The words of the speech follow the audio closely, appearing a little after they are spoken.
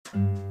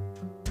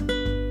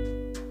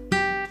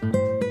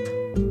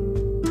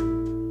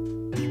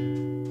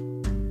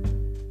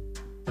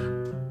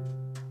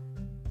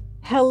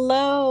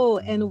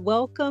and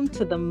welcome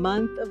to the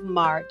month of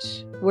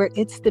March, where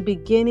it's the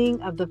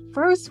beginning of the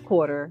first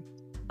quarter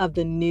of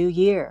the new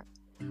year.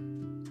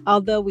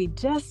 Although we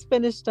just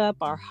finished up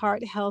our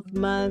Heart Health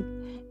Month,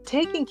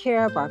 taking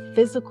care of our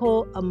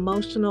physical,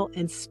 emotional,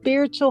 and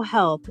spiritual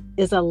health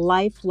is a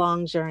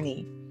lifelong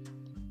journey.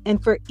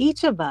 And for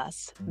each of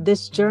us,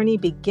 this journey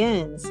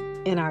begins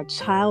in our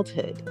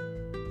childhood,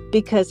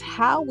 because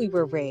how we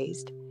were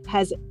raised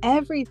has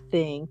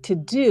everything to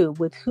do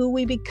with who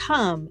we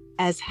become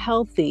as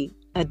healthy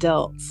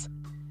adults.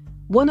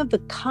 One of the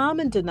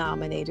common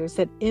denominators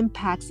that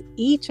impacts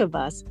each of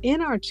us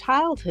in our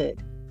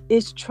childhood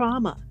is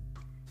trauma.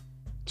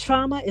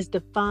 Trauma is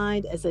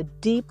defined as a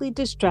deeply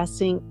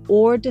distressing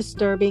or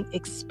disturbing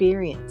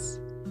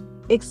experience.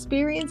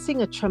 Experiencing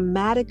a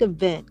traumatic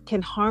event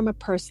can harm a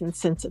person's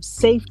sense of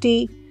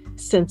safety,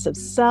 sense of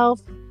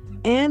self,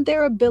 and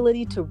their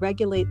ability to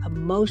regulate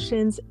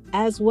emotions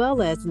as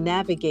well as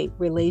navigate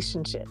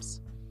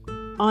relationships.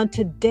 On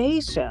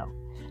today's show,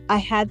 I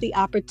had the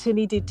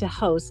opportunity to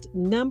host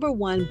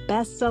 #1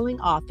 best-selling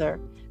author,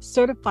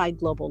 certified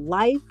global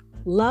life,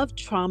 love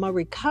trauma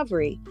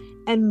recovery,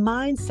 and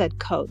mindset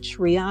coach,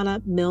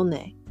 Rihanna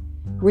Milne.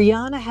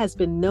 Rihanna has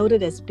been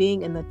noted as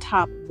being in the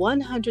top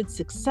 100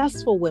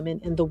 successful women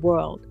in the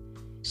world.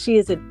 She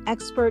is an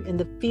expert in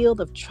the field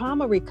of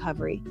trauma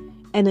recovery,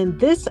 and in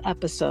this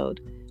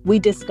episode, we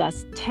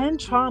discuss 10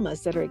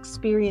 traumas that are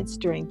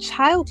experienced during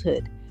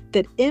childhood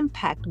that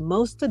impact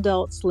most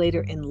adults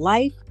later in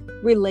life,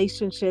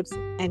 relationships,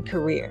 and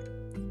career.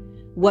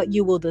 What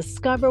you will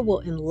discover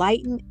will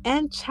enlighten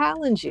and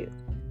challenge you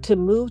to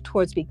move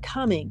towards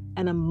becoming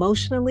an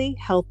emotionally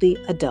healthy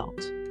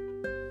adult.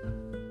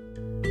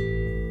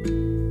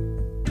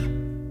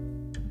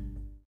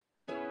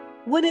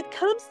 When it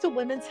comes to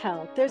women's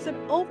health, there's an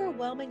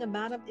overwhelming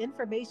amount of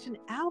information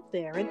out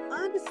there, and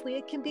honestly,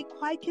 it can be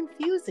quite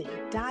confusing.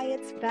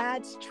 Diets,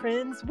 fads,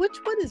 trends, which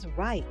one is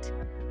right?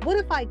 What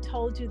if I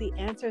told you the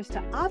answers to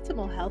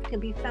optimal health can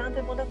be found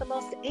in one of the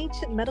most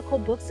ancient medical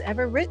books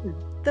ever written,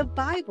 the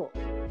Bible?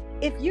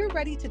 If you're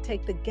ready to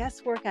take the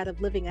guesswork out of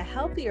living a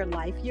healthier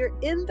life, you're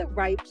in the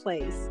right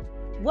place.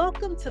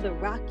 Welcome to the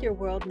Rock Your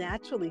World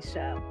Naturally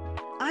show.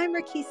 I'm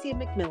Rakesia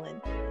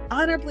McMillan,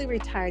 honorably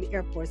retired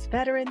Air Force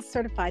veteran,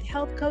 certified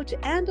health coach,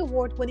 and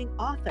award-winning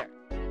author.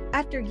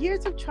 After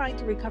years of trying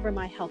to recover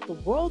my health the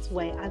world's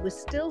way, I was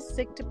still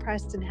sick,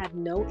 depressed, and had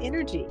no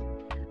energy.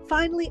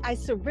 Finally, I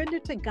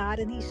surrendered to God,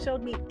 and He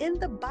showed me in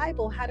the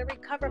Bible how to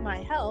recover my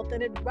health,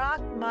 and it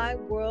rocked my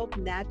world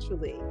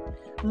naturally.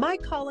 My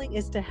calling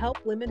is to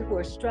help women who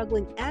are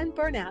struggling and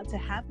burn out to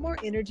have more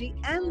energy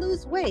and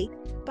lose weight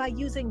by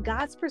using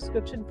God's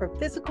prescription for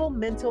physical,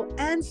 mental,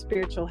 and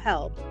spiritual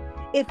health.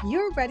 If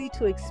you're ready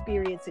to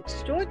experience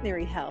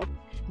extraordinary health,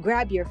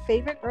 grab your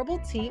favorite herbal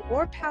tea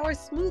or power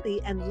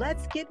smoothie, and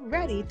let's get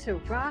ready to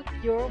rock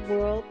your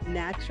world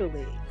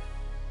naturally.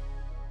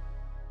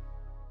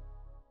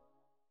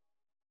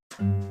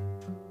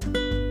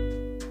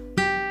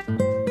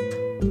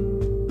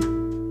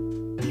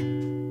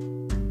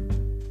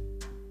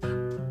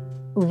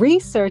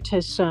 Research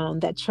has shown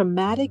that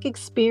traumatic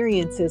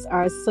experiences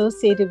are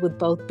associated with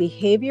both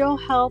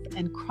behavioral health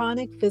and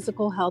chronic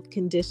physical health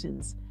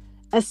conditions,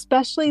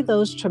 especially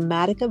those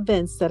traumatic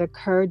events that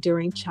occur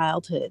during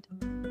childhood.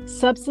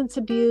 Substance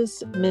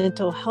abuse,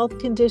 mental health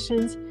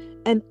conditions,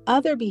 and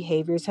other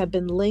behaviors have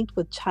been linked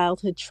with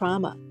childhood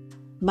trauma.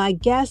 My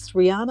guest,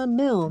 Rihanna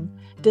Milne,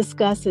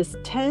 discusses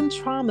 10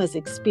 traumas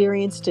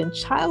experienced in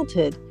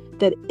childhood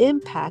that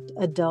impact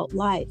adult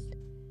life.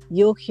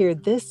 You'll hear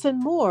this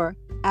and more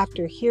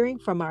after hearing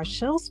from our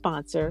show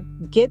sponsor,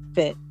 Get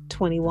Fit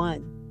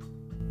 21.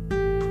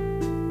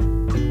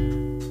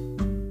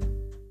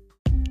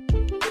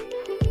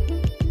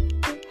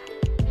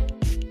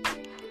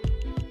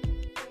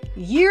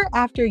 Year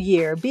after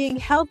year, being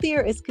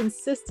healthier is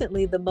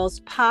consistently the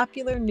most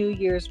popular New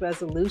Year's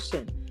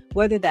resolution,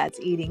 whether that's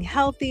eating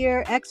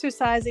healthier,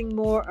 exercising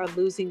more, or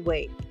losing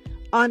weight.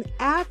 On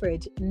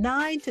average,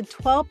 9 to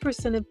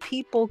 12% of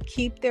people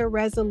keep their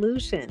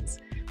resolutions.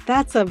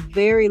 That's a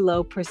very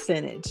low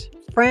percentage.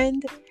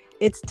 Friend,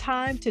 it's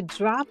time to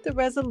drop the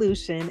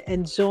resolution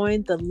and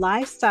join the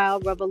lifestyle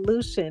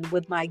revolution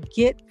with my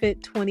Get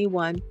Fit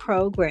 21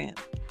 program.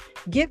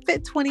 Get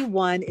Fit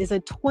 21 is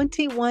a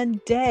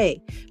 21-day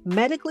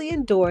medically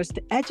endorsed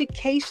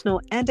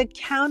educational and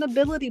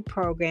accountability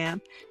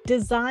program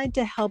designed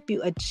to help you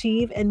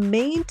achieve and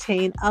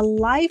maintain a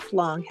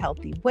lifelong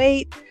healthy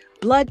weight,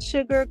 blood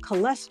sugar,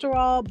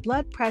 cholesterol,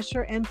 blood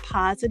pressure, and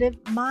positive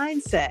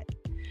mindset.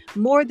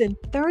 More than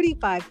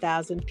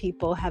 35,000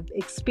 people have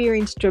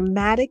experienced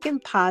dramatic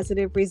and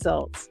positive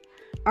results.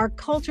 Our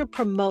culture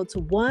promotes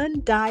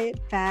one diet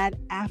fad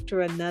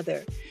after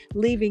another,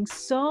 leaving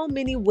so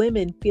many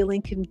women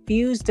feeling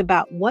confused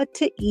about what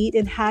to eat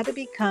and how to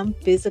become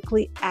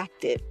physically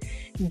active.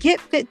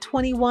 Get Fit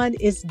 21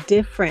 is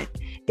different.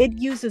 It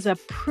uses a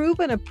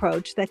proven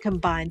approach that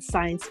combines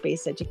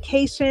science-based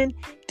education,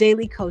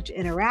 daily coach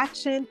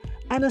interaction,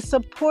 and a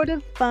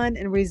supportive, fun,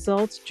 and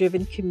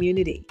results-driven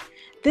community.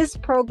 This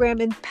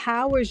program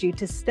empowers you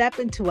to step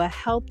into a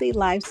healthy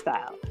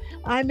lifestyle.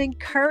 I'm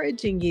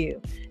encouraging you.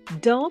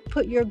 Don't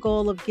put your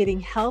goal of getting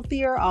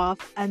healthier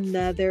off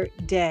another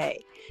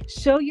day.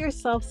 Show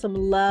yourself some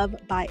love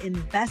by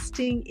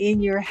investing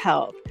in your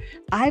health.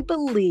 I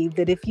believe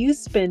that if you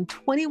spend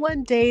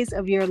 21 days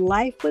of your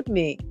life with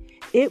me,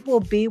 it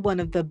will be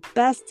one of the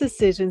best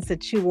decisions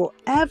that you will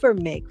ever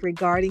make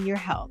regarding your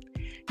health.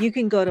 You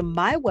can go to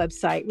my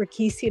website,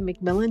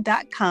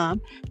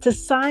 RakesiaMcMillan.com, to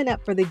sign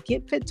up for the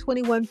Get Fit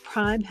 21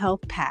 Prime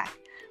Health Pack.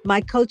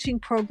 My coaching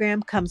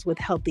program comes with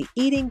healthy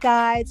eating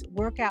guides,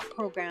 workout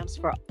programs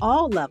for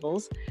all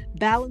levels,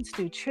 balanced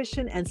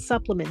nutrition and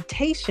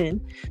supplementation,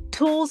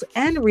 tools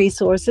and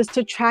resources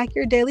to track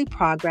your daily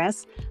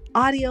progress,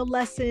 audio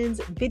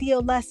lessons,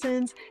 video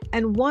lessons,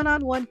 and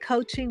one-on-one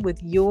coaching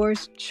with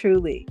yours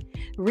truly.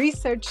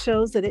 Research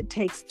shows that it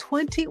takes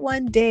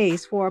 21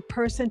 days for a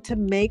person to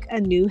make a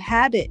new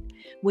habit.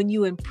 When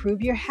you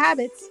improve your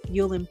habits,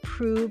 you'll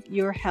improve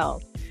your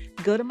health.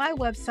 Go to my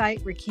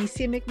website,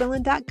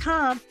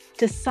 RakesiaMcMillan.com,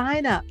 to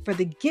sign up for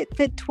the Get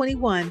Fit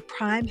 21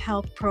 Prime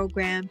Health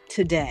Program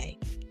today.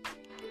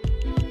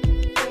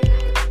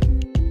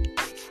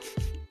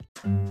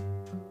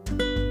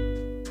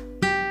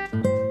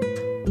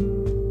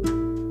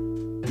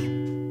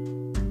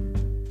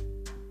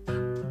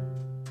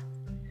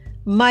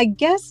 My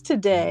guest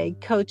today,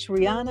 Coach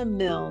Rihanna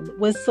Milne,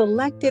 was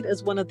selected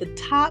as one of the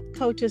top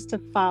coaches to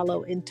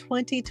follow in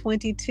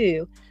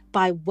 2022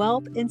 by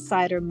Wealth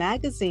Insider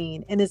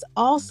magazine and is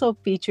also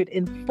featured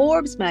in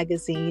Forbes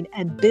magazine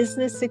and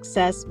Business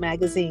Success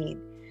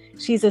magazine.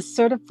 She's a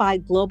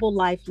certified global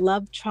life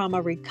love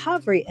trauma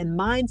recovery and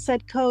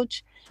mindset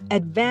coach,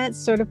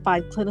 advanced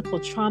certified clinical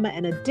trauma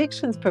and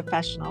addictions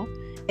professional,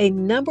 a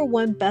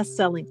 #1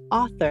 best-selling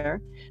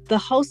author, the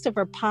host of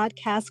her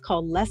podcast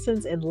called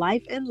Lessons in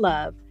Life and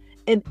Love,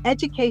 an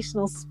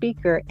educational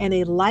speaker, and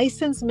a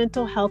licensed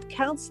mental health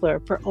counselor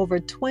for over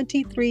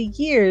 23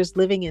 years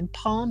living in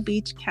Palm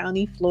Beach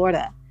County,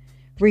 Florida.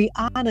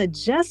 Rihanna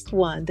just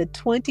won the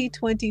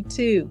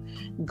 2022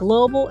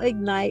 Global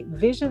Ignite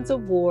Visions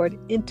Award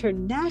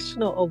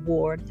International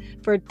Award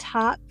for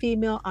Top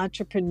Female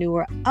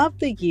Entrepreneur of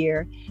the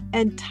Year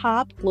and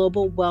Top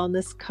Global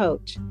Wellness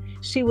Coach.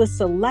 She was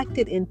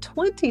selected in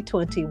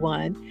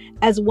 2021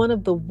 as one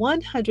of the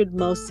 100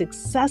 most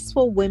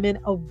successful women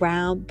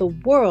around the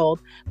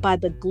world by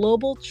the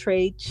Global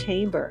Trade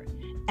Chamber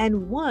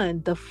and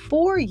won the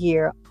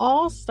 4-year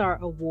All-Star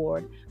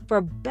Award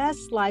for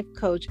Best Life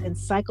Coach and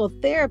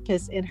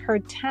Psychotherapist in her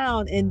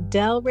town in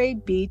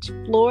Delray Beach,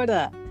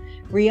 Florida.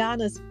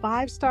 Rihanna's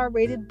 5-star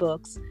rated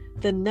books,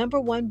 the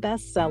 #1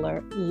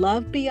 bestseller,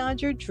 Love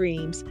Beyond Your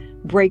Dreams,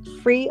 Break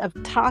Free of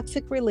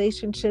Toxic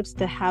Relationships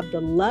to Have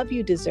the Love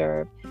You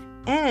Deserve,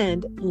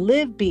 and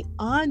Live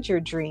Beyond Your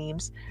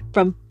Dreams,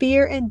 From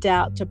Fear and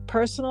Doubt to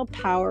Personal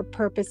Power,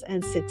 Purpose,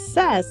 and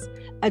Success,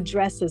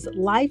 addresses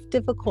life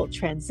difficult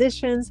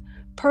transitions,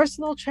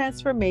 personal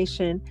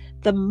transformation,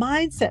 the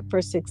mindset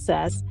for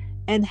success,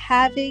 and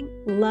having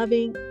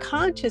loving,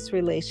 conscious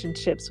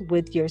relationships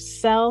with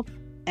yourself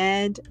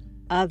and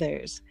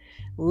others.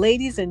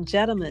 Ladies and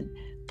gentlemen,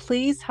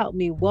 please help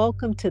me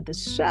welcome to the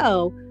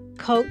show,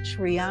 Coach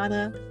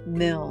Rihanna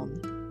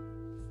Milne.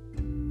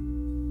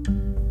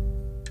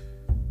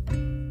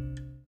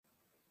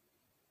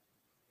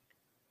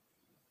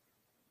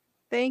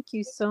 Thank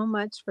you so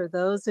much for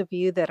those of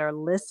you that are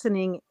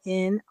listening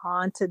in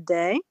on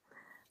today.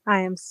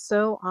 I am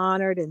so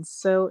honored and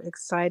so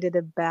excited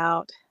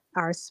about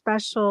our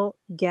special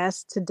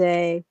guest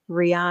today,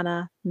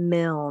 Rihanna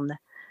Milne.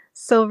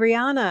 So,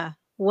 Rihanna,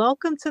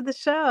 welcome to the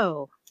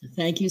show.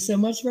 Thank you so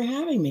much for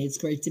having me. It's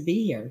great to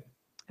be here.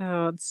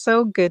 Oh, it's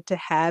so good to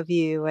have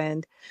you.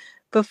 And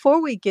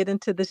before we get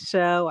into the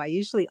show, I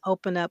usually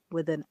open up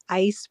with an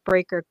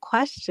icebreaker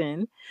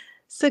question.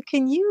 So,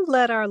 can you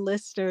let our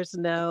listeners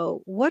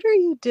know, what are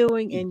you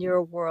doing in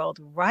your world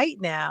right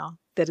now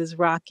that is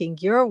rocking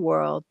your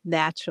world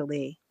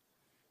naturally?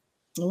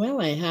 Well,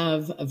 I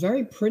have a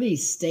very pretty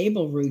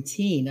stable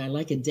routine. I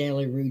like a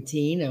daily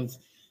routine of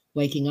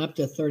waking up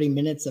to 30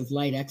 minutes of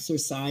light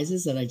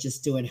exercises that I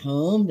just do at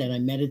home. Then I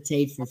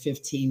meditate for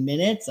 15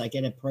 minutes. I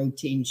get a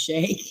protein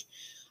shake.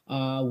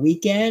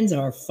 Weekends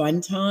are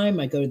fun time.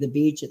 I go to the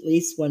beach at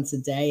least once a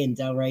day in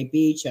Delray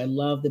Beach. I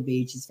love the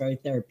beach. It's very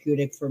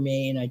therapeutic for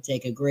me. And I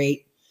take a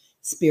great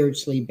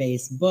spiritually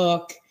based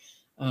book.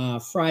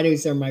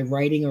 Fridays are my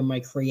writing or my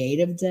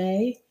creative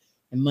day.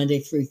 And Monday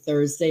through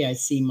Thursday, I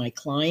see my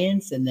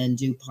clients and then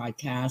do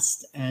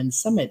podcasts and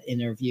summit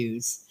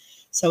interviews.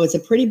 So it's a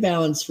pretty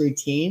balanced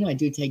routine. I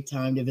do take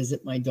time to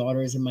visit my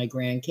daughters and my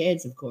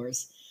grandkids, of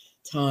course,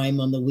 time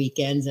on the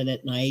weekends and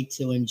at night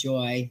to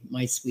enjoy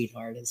my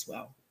sweetheart as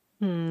well.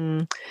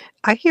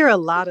 I hear a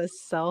lot of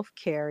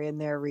self-care in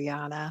there,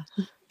 Rihanna.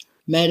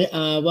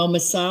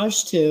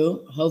 Massage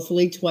too.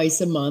 Hopefully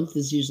twice a month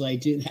is usually I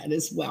do that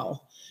as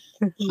well.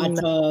 Hot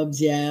tubs,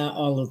 yeah,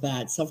 all of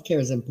that. Self-care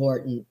is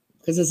important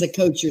because as a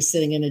coach, you're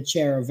sitting in a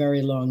chair a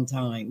very long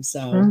time.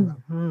 So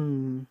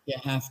you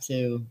have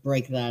to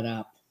break that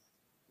up.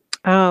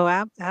 Oh,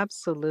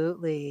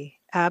 absolutely.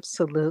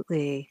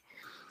 Absolutely.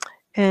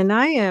 And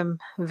I am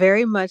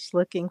very much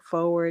looking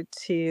forward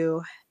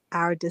to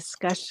our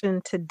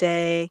discussion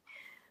today,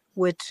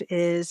 which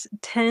is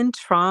 10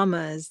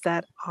 traumas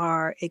that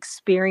are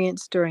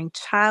experienced during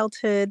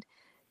childhood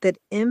that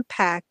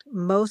impact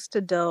most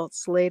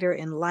adults later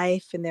in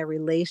life in their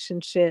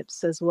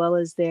relationships as well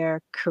as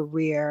their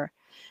career.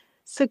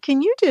 So,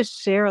 can you just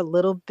share a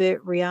little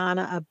bit,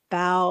 Rihanna,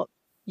 about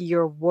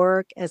your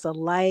work as a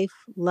life,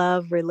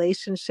 love,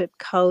 relationship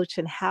coach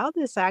and how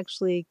this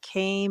actually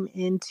came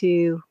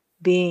into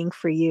being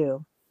for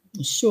you?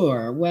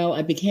 Sure. Well,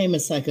 I became a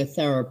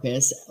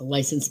psychotherapist, a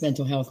licensed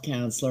mental health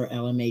counselor,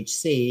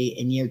 LMHC,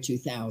 in year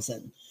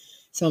 2000.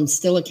 So I'm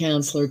still a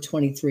counselor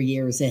 23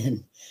 years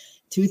in.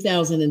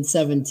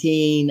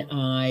 2017,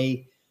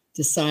 I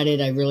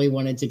decided I really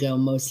wanted to go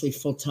mostly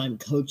full-time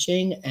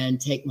coaching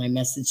and take my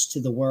message to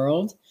the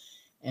world.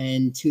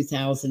 In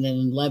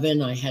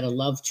 2011, I had a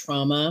love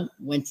trauma,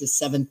 went to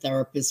 7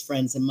 therapist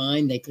friends of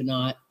mine. They could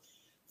not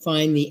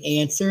find the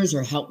answers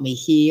or help me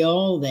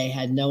heal. They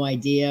had no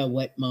idea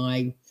what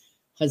my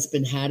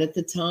husband had at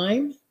the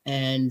time,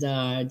 and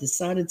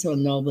decided to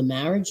annul the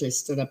marriage. I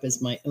stood up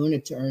as my own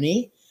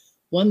attorney,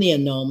 won the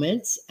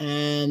annulment,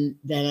 and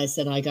then I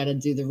said, I got to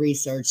do the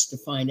research to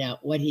find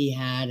out what he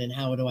had and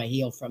how do I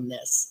heal from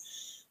this.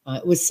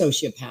 It was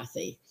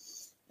sociopathy.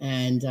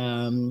 And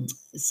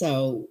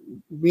so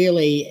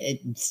really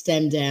it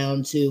stemmed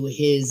down to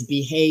his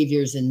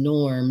behaviors and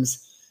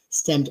norms,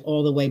 stemmed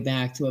all the way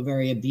back to a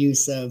very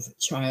abusive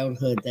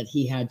childhood that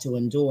he had to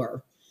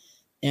endure.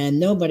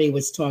 And nobody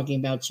was talking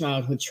about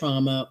childhood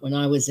trauma when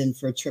I was in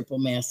for a triple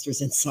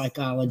master's in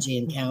psychology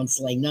and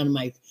counseling. None of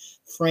my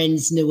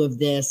friends knew of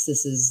this.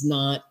 This is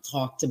not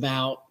talked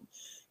about,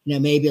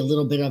 maybe a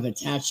little bit of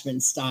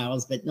attachment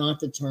styles, but not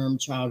the term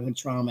childhood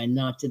trauma, and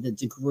not to the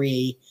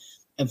degree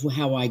of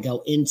how I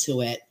go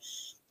into it.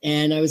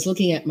 And I was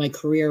looking at my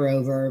career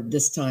over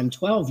this time,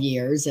 12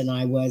 years, and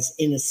I was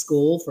in a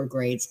school for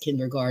grades,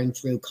 kindergarten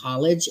through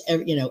college,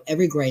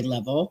 every grade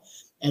level.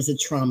 As a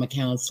trauma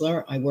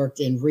counselor, I worked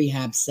in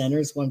rehab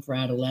centers, one for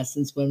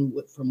adolescents, one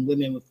from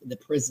women with the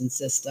prison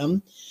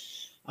system.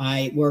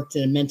 I worked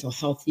in a mental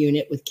health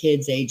unit with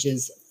kids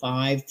ages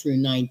 5 through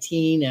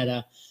 19 at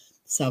a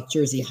South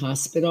Jersey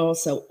hospital.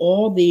 So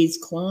all these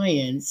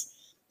clients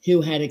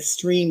who had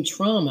extreme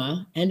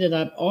trauma ended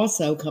up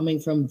also coming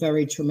from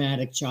very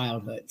traumatic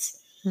childhoods.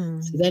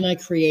 So then I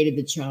created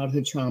the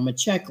childhood trauma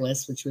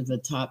checklist, which were the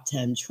top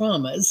 10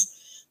 traumas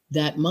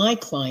that my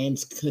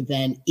clients could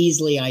then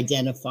easily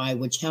identify,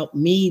 which helped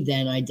me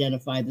then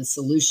identify the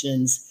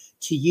solutions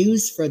to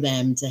use for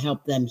them to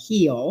help them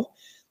heal,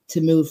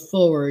 to move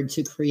forward,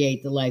 to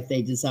create the life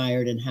they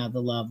desired and have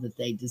the love that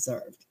they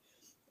deserved.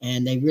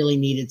 And they really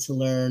needed to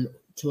learn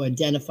to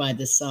identify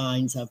the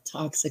signs of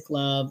toxic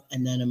love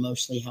and then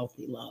emotionally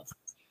healthy love.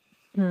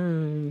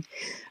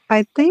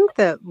 I think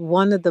that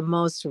one of the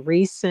most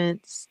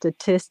recent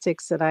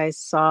statistics that I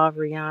saw,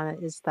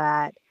 Rihanna, is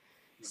that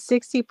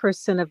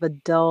 60% of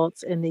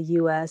adults in the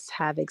US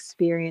have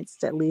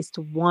experienced at least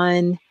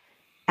one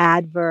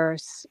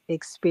adverse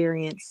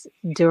experience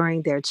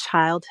during their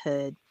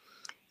childhood.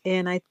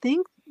 And I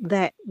think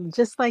that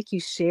just like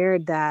you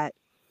shared that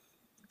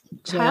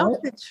Well,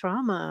 childhood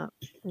trauma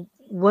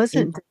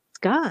wasn't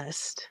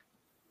discussed.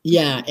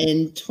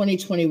 in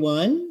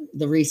 2021,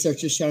 the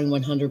research is showing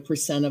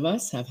 100% of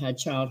us have had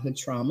childhood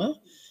trauma.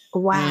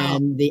 Wow.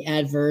 And the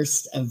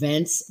adverse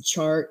events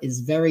chart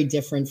is very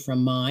different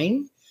from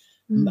mine.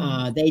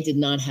 They did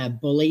not have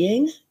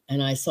bullying,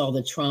 and I saw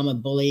the trauma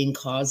bullying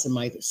caused in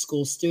my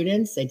school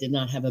students. They did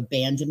not have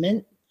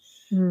abandonment.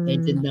 They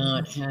did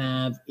not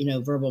have,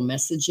 verbal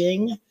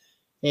messaging.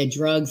 They had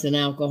drugs and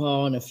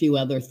alcohol and a few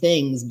other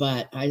things,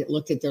 but I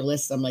looked at their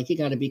list. I'm like, you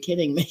got to be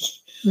kidding me.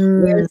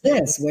 Where's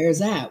this? Where's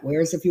that?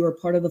 Where's if you were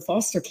part of the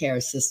foster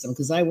care system?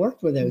 Because I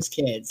worked with those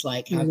kids.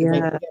 Like, how can they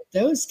forget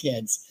those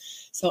kids?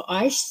 So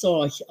I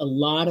saw a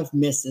lot of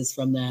misses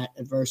from that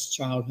adverse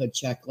childhood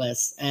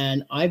checklist.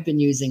 And I've been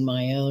using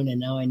my own, and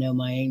now I know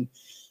my own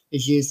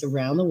is used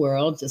around the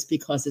world just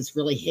because it's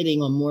really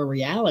hitting on more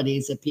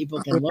realities that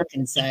people can look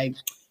and say,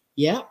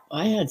 yeah,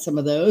 I had some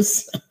of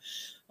those.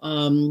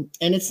 And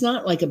it's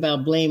not like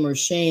about blame or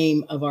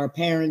shame of our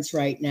parents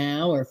right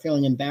now or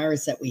feeling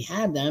embarrassed that we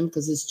had them,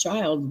 because as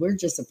child, we're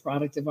just a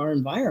product of our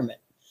environment,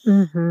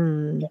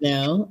 and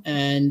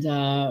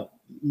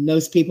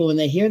most people, when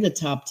they hear the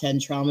top 10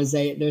 traumas,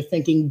 they're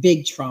thinking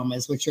big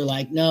traumas, which are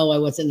like, no, I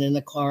wasn't in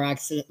a car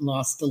accident and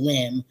lost a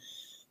limb,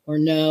 or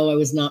no, I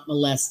was not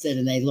molested.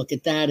 And they look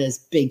at that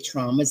as big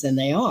traumas, and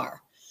they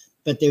are.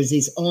 But there's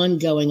these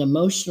ongoing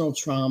emotional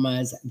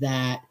traumas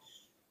that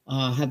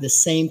have the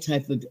same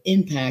type of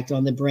impact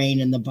on the brain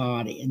and the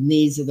body. And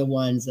these are the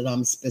ones that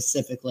I'm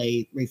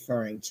specifically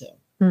referring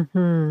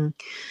to.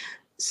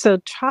 So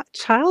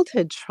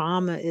childhood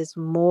trauma is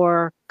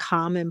more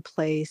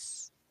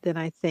commonplace than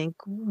I think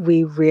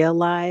we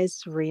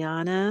realized,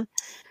 Rihanna.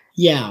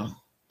 Yeah,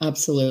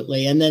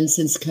 absolutely. And then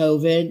since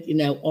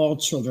COVID, all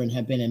children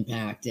have been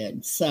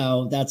impacted.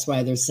 So that's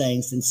why they're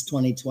saying since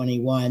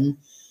 2021,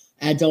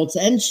 adults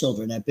and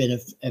children have been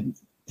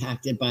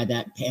impacted by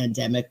that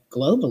pandemic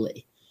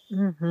globally.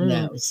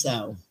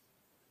 So.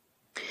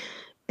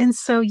 And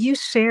so you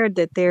shared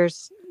that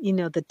there's,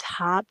 the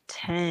top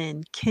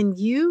 10. Can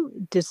you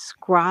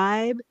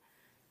describe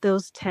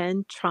those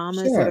 10 traumas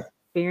that are Sure.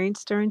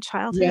 experienced during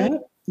childhood?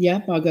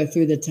 Yep. I'll go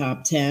through the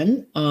top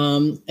 10.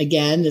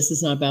 Again, this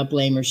is not about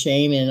blame or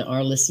shame, and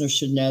our listeners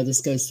should know this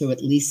goes through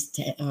at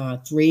least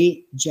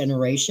 3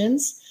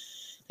 generations.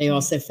 They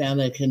also found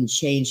that it can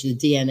change the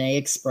DNA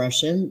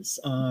expressions.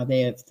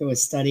 They have through a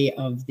study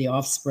of the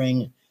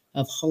offspring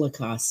of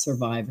Holocaust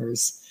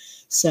survivors.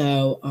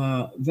 So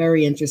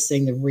very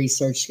interesting. The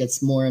research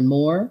gets more and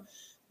more,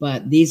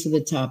 but these are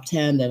the top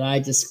 10 that I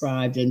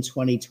described in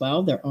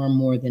 2012. There are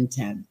more than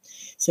 10.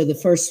 So the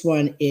first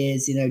one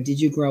is, did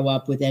you grow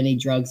up with any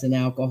drugs and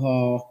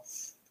alcohol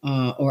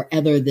or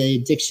other the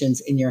addictions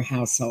in your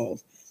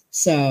household?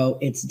 So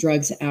it's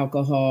drugs,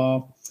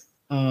 alcohol,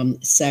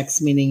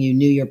 sex, meaning you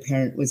knew your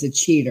parent was a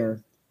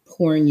cheater,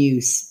 porn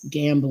use,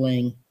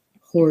 gambling,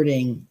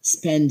 hoarding,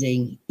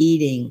 spending,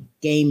 eating,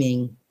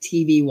 gaming,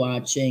 TV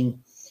watching,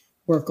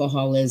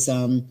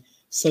 workaholism,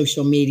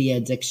 social media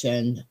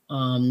addiction,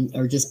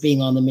 or just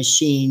being on the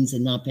machines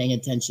and not paying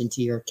attention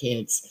to your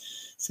kids.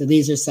 So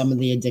these are some of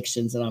the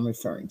addictions that I'm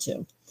referring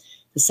to.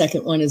 The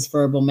second one is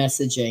verbal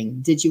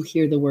messaging. Did you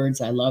hear the words,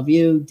 I love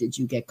you? Did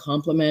you get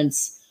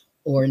compliments?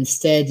 Or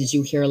instead, did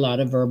you hear a lot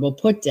of verbal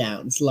put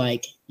downs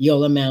like,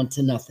 you'll amount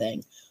to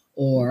nothing?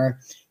 Or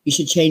you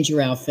should change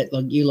your outfit.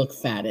 Look, you look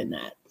fat in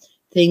that.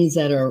 Things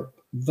that are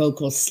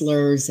vocal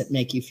slurs that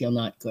make you feel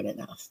not good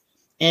enough.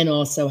 And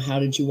also, how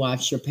did you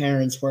watch your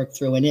parents work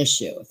through an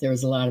issue? If there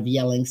was a lot of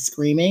yelling,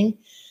 screaming,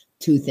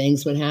 2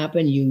 things would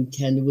happen. You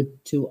tend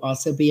to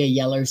also be a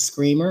yeller,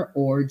 screamer,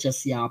 or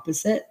just the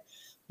opposite.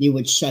 You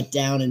would shut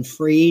down and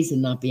freeze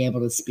and not be able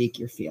to speak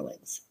your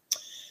feelings.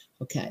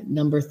 Okay,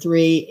 number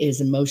 3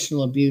 is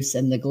emotional abuse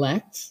and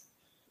neglect.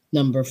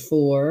 Number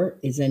 4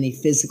 is any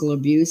physical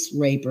abuse,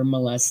 rape, or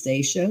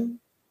molestation.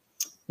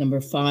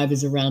 Number 5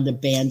 is around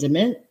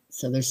abandonment.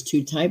 So there's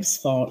 2 types,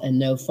 fault and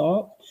no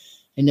fault.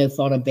 And no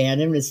fault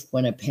abandonment is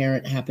when a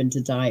parent happened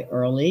to die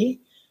early,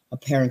 a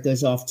parent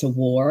goes off to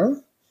war,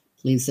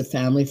 leaves the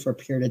family for a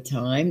period of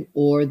time,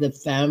 or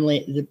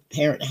the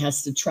parent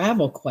has to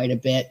travel quite a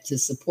bit to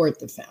support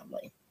the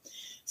family.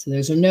 So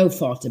those are no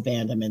fault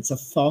abandonments. A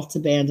fault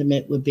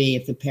abandonment would be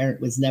if the parent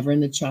was never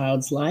in the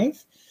child's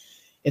life,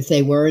 if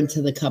they were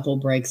until the couple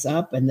breaks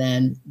up and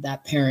then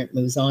that parent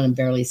moves on and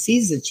barely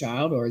sees the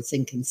child, or it's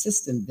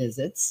inconsistent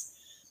visits,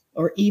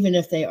 or even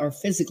if they are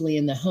physically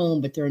in the home,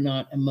 but they're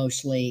not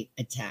emotionally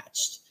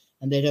attached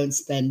and they don't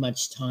spend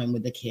much time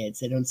with the kids.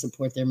 They don't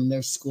support them in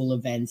their school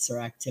events or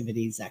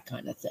activities, that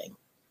kind of thing.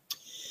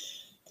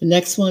 The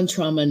next one,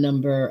 trauma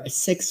number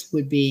 6,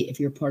 would be if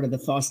you're part of the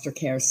foster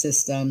care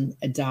system,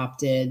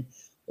 adopted,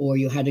 or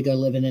you had to go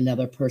live in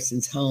another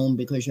person's home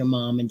because your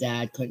mom and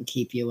dad couldn't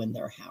keep you in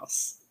their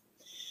house.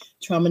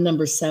 Trauma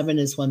number 7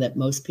 is one that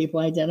most people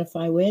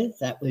identify with.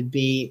 That would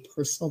be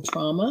personal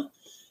trauma.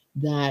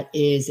 That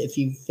is if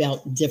you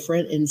felt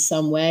different in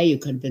some way. You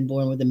could have been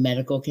born with a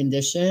medical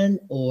condition,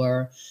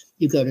 or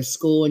you go to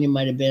school and you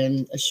might have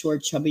been a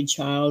short, chubby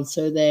child,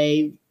 so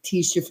they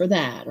teased you for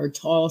that, or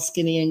tall,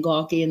 skinny, and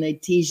gawky, and they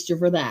teased you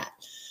for that,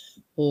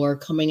 or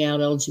coming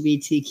out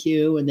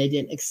LGBTQ and they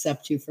didn't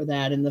accept you for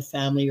that in the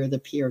family or the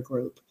peer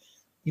group.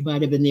 You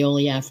might have been the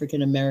only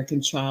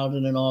African-American child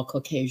in an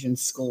all-Caucasian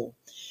school.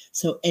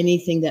 So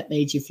anything that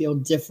made you feel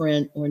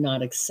different or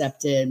not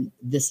accepted,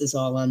 this is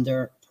all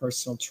under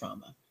personal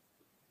trauma.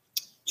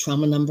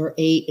 Trauma number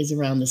 8 is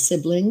around the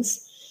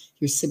siblings.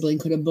 Your sibling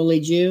could have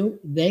bullied you.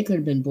 They could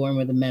have been born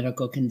with a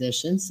medical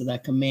condition, so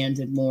that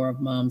commanded more of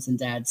mom's and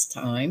dad's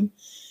time.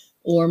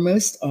 Or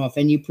most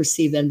often, you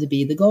perceive them to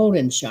be the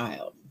golden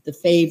child, the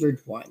favored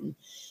one.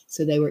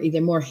 So they were either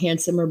more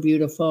handsome or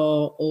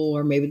beautiful,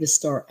 or maybe the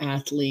star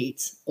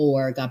athlete,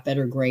 or got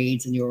better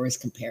grades and you were always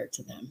compared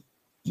to them.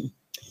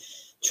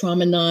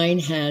 Trauma 9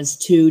 has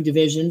 2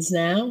 divisions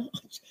now.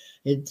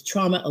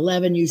 Trauma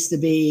 11 used to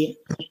be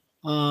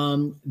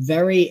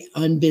very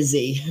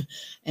unbusy.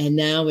 And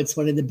now it's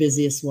one of the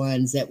busiest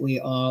ones that we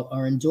all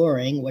are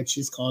enduring, which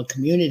is called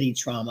community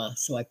trauma.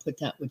 So I put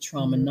that with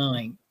trauma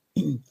 9.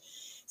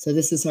 So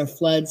this is our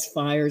floods,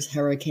 fires,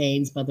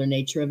 hurricanes, Mother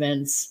Nature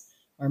events,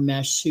 our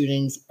mass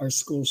shootings, our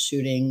school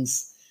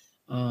shootings,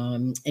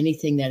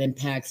 anything that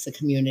impacts the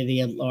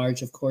community at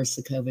large. Of course,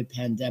 the COVID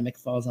pandemic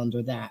falls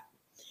under that.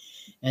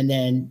 And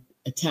then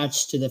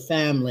attached to the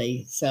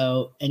family.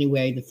 So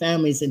anyway, the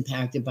family's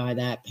impacted by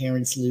that.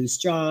 Parents lose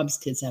jobs,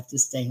 kids have to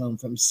stay home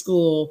from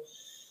school.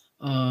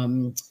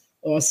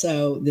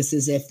 Also, this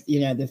is if,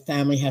 the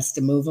family has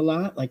to move a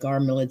lot, like our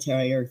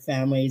military or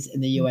families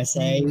in the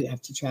USA, we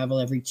have to travel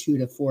every 2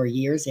 to 4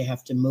 years. They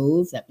have to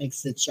move. That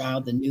makes the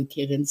child the new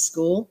kid in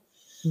school.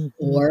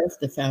 Or if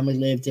the family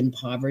lived in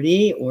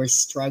poverty or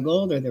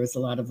struggled, or there was a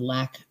lot of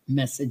lack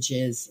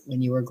messages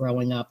when you were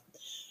growing up.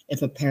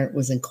 If a parent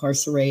was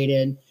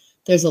incarcerated,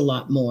 there's a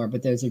lot more,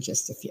 but those are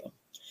just a few.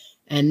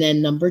 And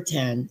then number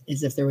 10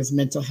 is if there was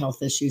mental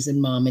health issues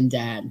in mom and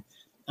dad.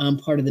 I'm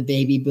part of the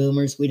baby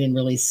boomers. We didn't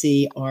really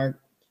see our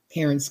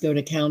parents go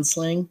to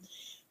counseling.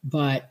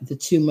 But the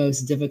two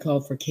most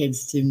difficult for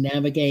kids to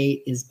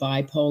navigate is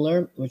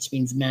bipolar, which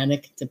means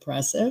manic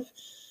depressive.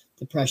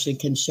 Depression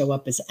can show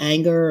up as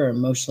anger or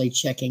emotionally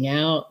checking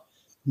out.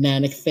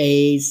 Manic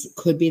phase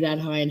could be that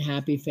high and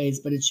happy phase,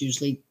 but it's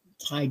usually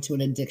tied to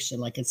an addiction,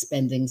 like a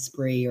spending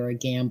spree or a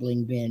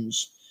gambling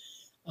binge.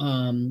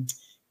 Um,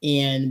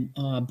 and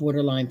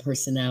borderline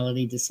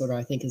personality disorder,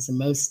 I think, is the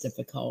most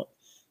difficult.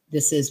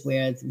 This is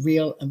where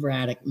real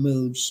erratic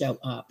moods show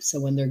up. So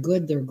when they're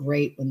good, they're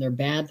great. When they're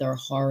bad, they're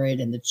horrid.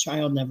 And the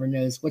child never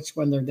knows which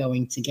one they're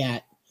going to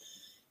get.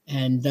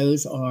 And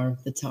those are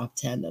the top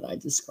 10 that I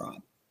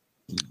described.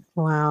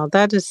 Wow,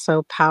 that is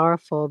so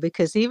powerful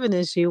because even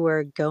as you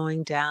were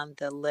going down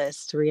the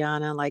list,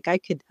 Rihanna, like I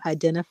could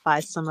identify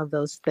some of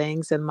those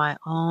things in my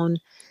own,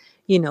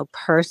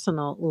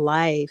 personal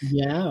life.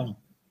 Yeah.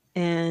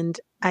 And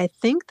I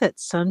think that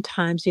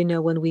sometimes,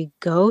 when we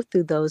go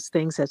through those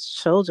things as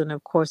children,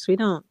 of course, we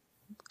don't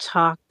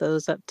chalk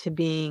those up to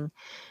being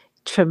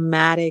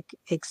traumatic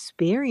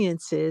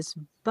experiences,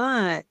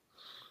 but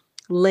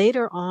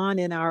later on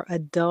in our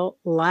adult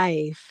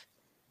life,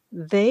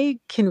 they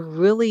can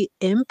really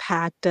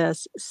impact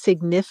us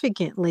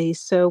significantly.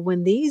 So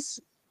when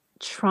these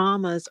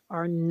traumas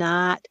are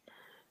not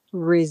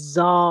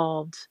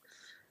resolved,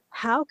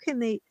 how can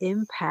they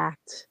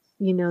impact,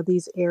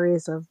 these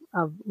areas of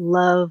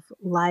love,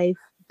 life,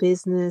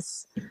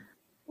 business?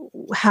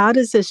 How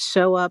does this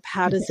show up?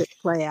 How does it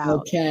play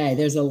out? Okay.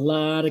 There's a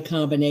lot of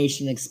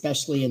combination,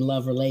 especially in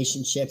love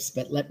relationships,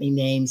 but let me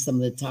name some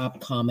of the top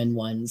common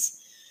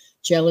ones.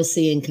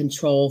 Jealousy and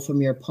control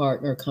from your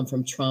partner come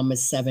from trauma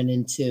 7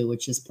 and 2,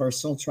 which is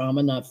personal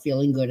trauma, not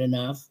feeling good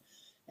enough,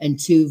 and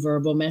 2,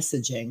 verbal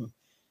messaging.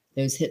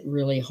 Those hit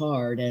really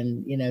hard.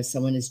 And,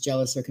 someone is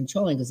jealous or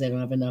controlling because they don't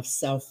have enough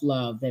self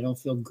love, they don't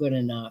feel good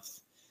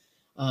enough.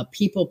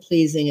 People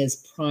pleasing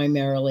is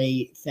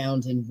primarily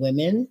found in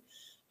women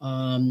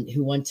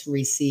who want to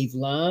receive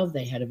love.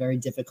 They had a very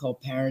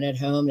difficult parent at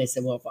home. They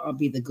said, well, if I'll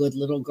be the good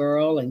little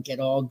girl and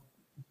get all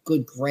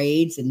good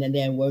grades, and then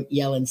they won't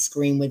yell and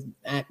scream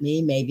at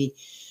me, maybe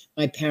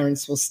my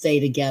parents will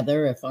stay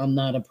together if I'm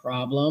not a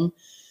problem.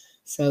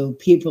 So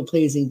people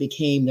pleasing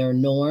became their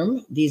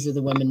norm. These are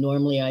the women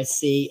normally I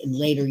see in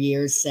later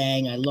years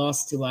saying, I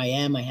lost who I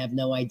am. I have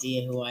no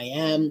idea who I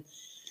am.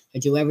 I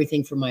do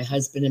everything for my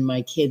husband and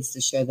my kids to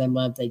show them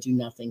love. They do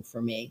nothing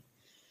for me.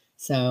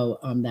 So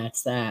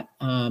that's that.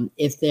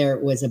 If there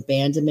was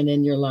abandonment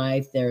in your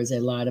life, there's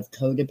a lot of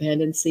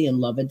codependency and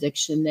love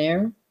addiction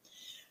there.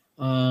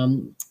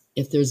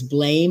 If there's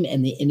blame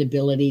and the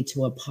inability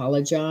to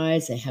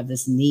apologize, they have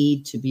this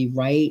need to be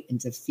right and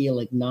to feel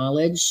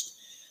acknowledged.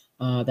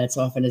 That's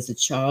often as a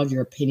child,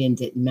 your opinion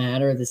didn't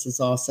matter. This is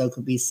also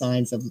could be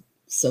signs of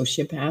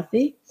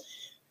sociopathy.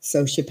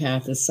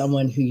 Sociopath is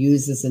someone who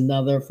uses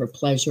another for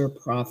pleasure,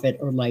 profit,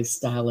 or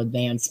lifestyle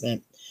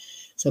advancement.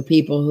 So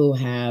people who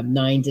have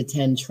 9 to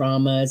 10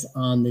 traumas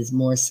on this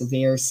more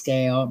severe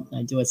scale,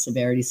 I do a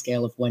severity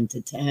scale of 1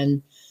 to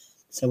 10.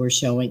 So we're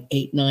showing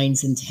 8,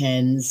 9s, and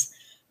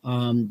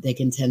 10s. They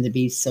can tend to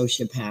be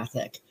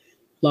sociopathic.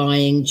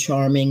 Lying,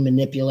 charming,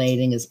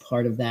 manipulating is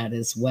part of that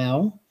as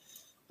well.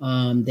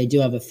 They do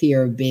have a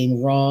fear of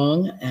being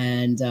wrong,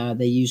 and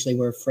they usually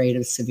were afraid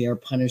of severe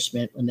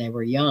punishment when they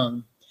were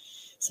young.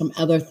 Some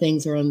other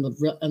things are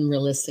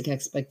unrealistic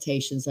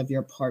expectations of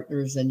your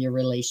partners and your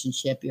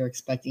relationship. You're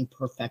expecting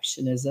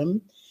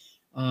perfectionism.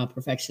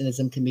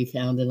 Perfectionism can be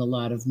found in a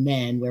lot of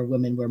men, where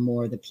women were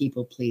more the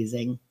people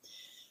pleasing.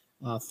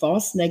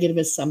 False negative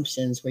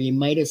assumptions, where you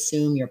might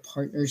assume your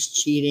partner's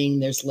cheating.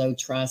 There's low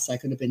trust. I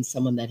could have been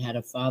someone that had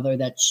a father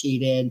that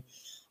cheated.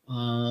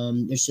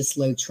 There's just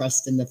low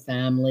trust in the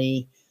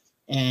family.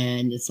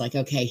 And it's like,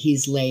 okay,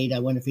 he's late. I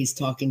wonder if he's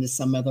talking to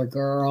some other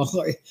girl,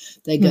 or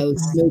they go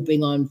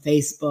snooping on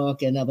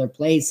Facebook and other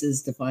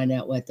places to find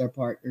out what their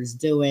partner's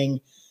doing.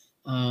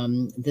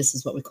 This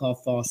is what we call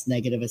false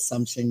negative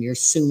assumption. You're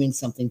assuming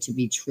something to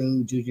be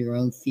true due to your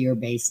own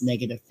fear-based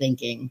negative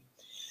thinking.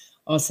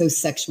 Also,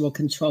 sexual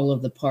control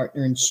of the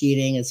partner and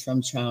cheating is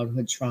from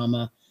childhood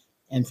trauma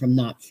and from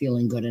not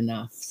feeling good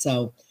enough.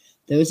 So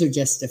those are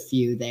just a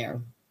few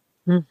there.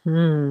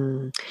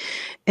 Mm-hmm.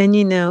 And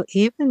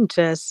even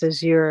just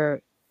as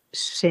you're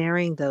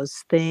sharing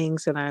those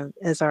things, and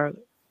as our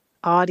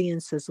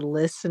audience is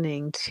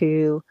listening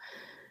to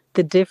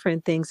the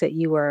different things that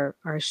you are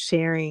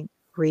sharing,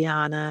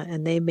 Rihanna,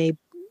 and they may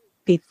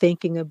be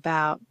thinking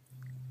about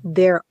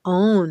their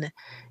own,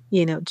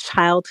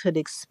 childhood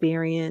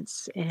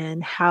experience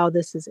and how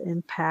this is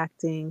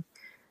impacting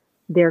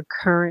their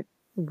current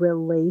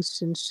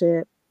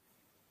relationship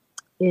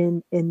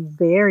in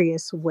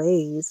various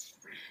ways.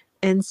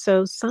 And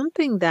so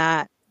something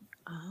that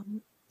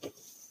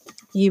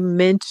you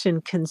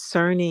mentioned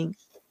concerning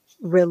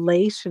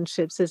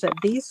relationships is that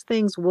these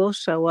things will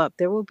show up.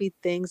 There will be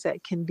things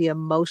that can be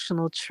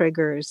emotional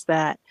triggers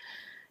that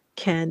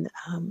can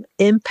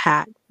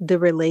impact the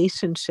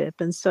relationship.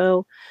 And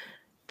so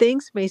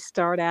things may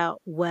start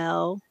out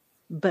well,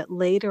 but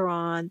later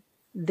on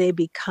they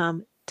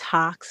become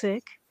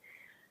toxic.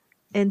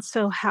 And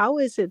so how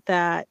is it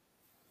that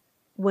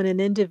when an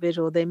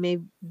individual, they may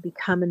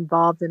become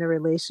involved in a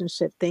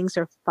relationship, things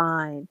are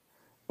fine,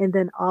 and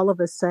then all of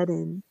a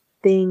sudden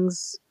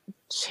things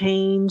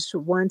change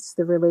once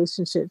the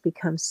relationship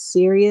becomes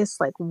serious?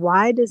 Like,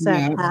 why does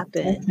that Yeah.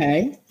 happen?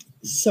 Okay.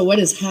 So what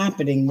is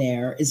happening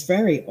there is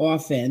very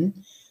often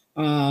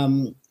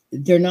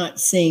they're not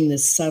seeing the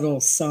subtle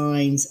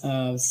signs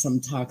of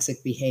some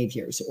toxic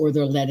behaviors, or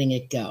they're letting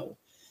it go.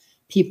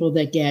 People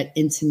that get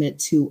intimate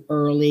too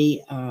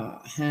early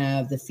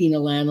have the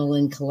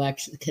phenylalanine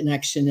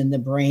connection in the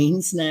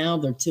brains now.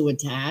 They're too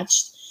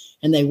attached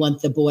and they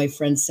want the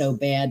boyfriend so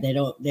bad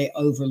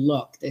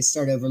they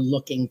start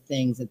overlooking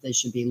things that they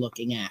should be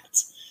looking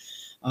at.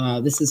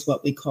 This is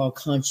what we call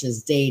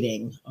conscious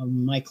dating.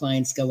 My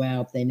clients go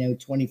out, they know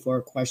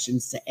 24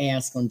 questions to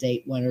ask on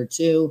date 1 or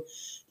 2.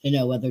 They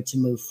know whether to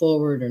move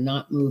forward or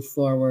not move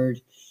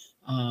forward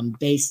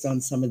based on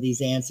some of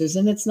these answers.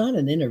 And it's not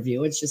an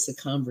interview, it's just a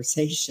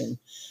conversation.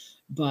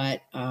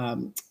 But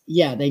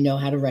yeah, they know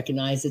how to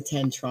recognize the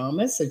 10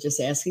 traumas. So just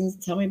asking,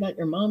 tell me about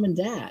your mom and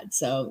dad.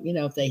 So,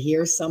 if they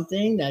hear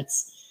something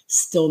that's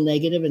still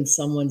negative in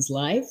someone's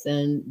life,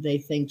 then they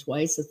think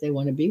twice if they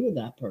want to be with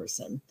that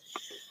person.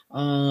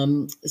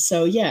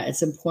 So yeah,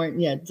 it's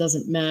important. Yeah, it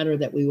doesn't matter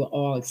that we were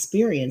all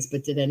experienced,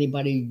 but did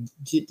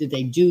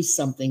they do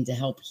something to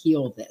help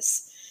heal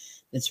this?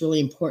 It's really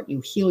important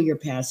you heal your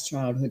past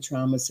childhood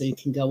trauma so you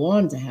can go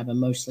on to have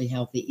emotionally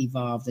healthy,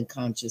 evolved, and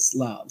conscious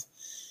love.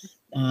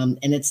 And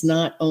it's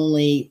not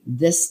only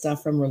this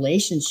stuff from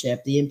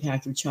relationship. The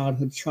impact of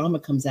childhood trauma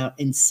comes out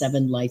in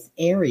 7 life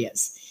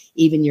areas.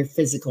 Even your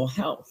physical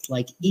health,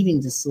 like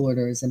eating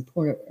disorders and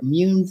poor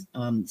immune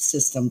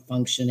system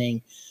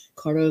functioning,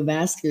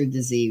 cardiovascular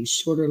disease,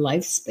 shorter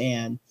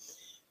lifespan,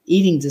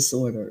 eating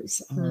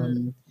disorders,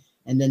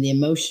 and then the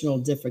emotional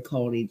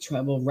difficulty,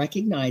 trouble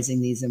recognizing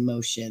these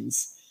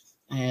emotions.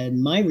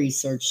 And my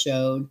research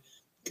showed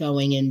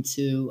going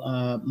into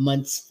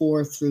months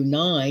 4 through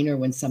 9, or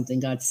when something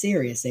got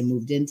serious, they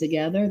moved in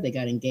together, they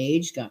got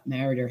engaged, got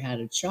married, or had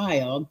a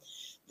child.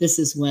 This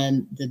is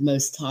when the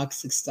most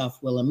toxic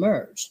stuff will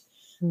emerge.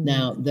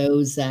 Now,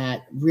 those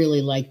that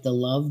really like the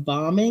love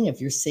bombing, if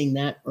you're seeing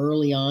that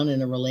early on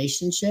in a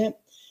relationship,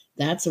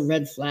 that's a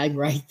red flag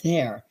right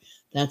there.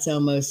 That's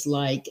almost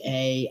like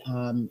a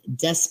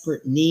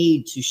desperate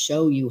need to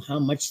show you how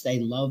much they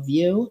love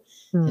you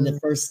in the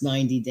first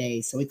 90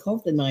 days. So we call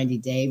it the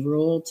 90-day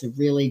rule, to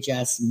really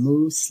just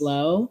move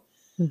slow,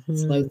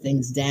 slow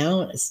things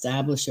down,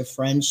 establish a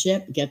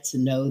friendship, get to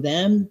know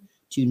them,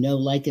 to know,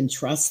 like, and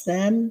trust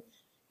them.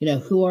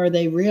 Who are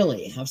they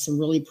really? Have some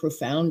really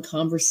profound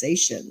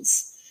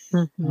conversations.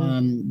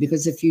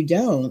 Because if you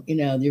don't,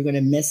 you're going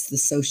to miss the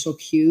social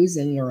cues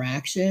and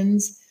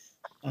interactions,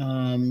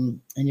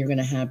 and you're going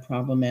to have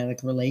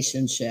problematic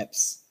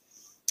relationships.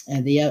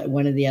 And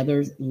one of the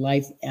other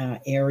life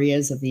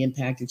areas of the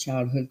impact of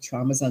childhood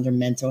trauma is under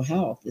mental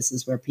health. This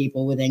is where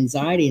people with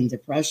anxiety and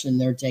depression,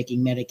 they're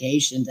taking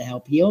medication to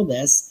help heal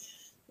this.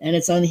 And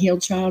it's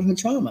unhealed childhood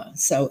trauma.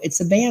 So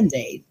it's a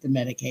Band-Aid, the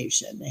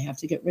medication. They have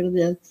to get rid of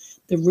the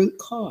root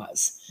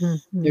cause.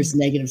 There's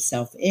negative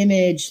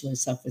self-image, low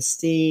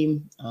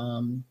self-esteem,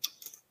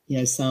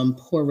 some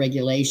poor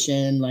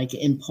regulation, like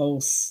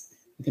impulse.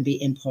 It can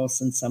be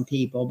impulse in some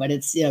people, but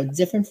it's,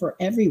 different for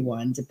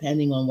everyone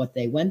depending on what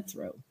they went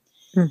through.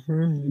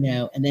 And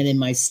then in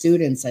my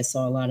students, I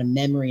saw a lot of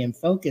memory and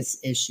focus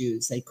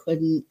issues.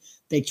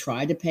 They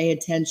tried to pay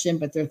attention,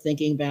 but they're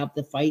thinking about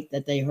the fight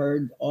that they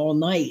heard all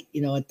night,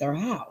 at their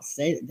house.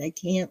 They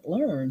can't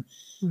learn.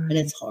 And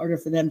it's harder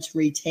for them to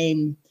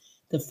retain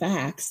the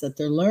facts that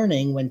they're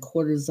learning when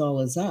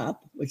cortisol is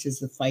up, which is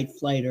the fight,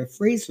 flight, or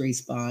freeze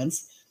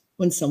response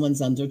when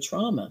someone's under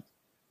trauma.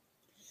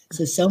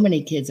 So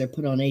many kids are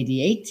put on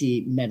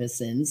ADHD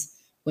medicines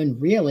when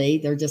really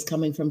they're just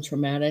coming from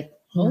traumatic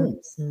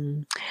homes.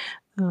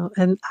 Oh,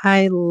 and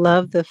I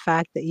love the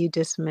fact that you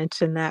just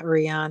mentioned that,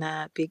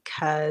 Rihanna,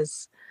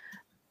 because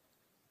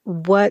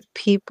what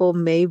people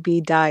may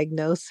be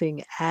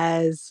diagnosing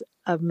as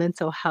a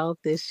mental health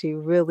issue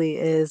really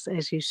is,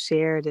 as you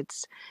shared,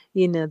 it's,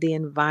 the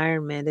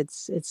environment,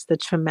 it's the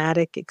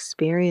traumatic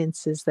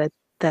experiences that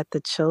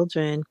the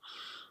children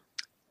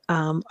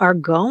are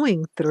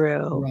going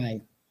through.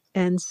 Right.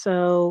 And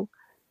so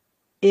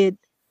it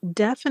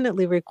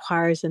definitely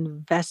requires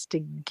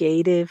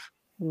investigative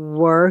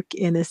work,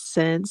 in a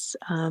sense,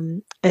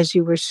 as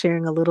you were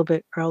sharing a little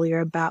bit earlier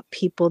about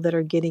people that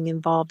are getting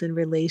involved in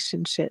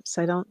relationships.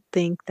 I don't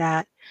think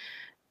that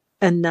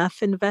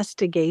enough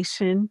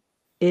investigation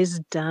is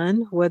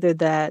done, whether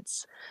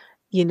that's,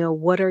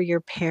 what are your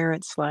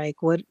parents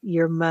like? What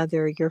your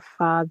mother, your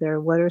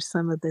father, what are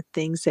some of the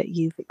things that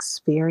you've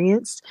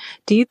experienced?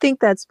 Do you think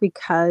that's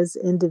because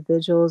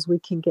individuals, we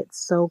can get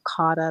so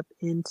caught up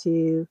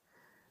into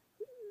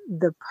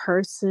the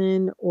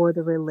person or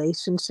the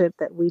relationship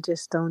that we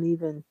just don't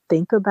even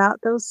think about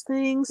those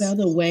things? Well,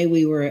 the way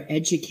we were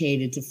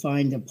educated to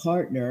find a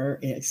partner,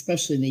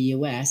 especially in the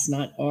U.S.,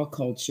 not all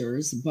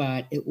cultures,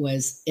 but it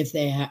was if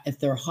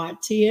they're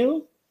hot to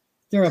you,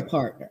 they're a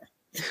partner.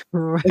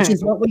 Right. Which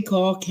is what we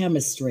call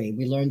chemistry.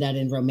 We learned that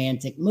in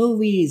romantic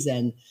movies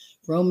and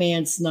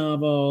romance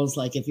novels.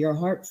 Like if your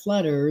heart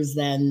flutters,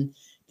 then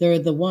they're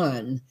the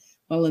one.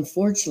 Well,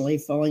 unfortunately,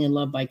 falling in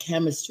love by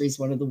chemistry is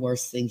one of the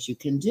worst things you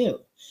can do,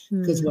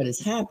 because what is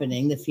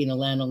happening, the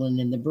phenylalanine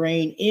in the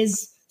brain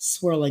is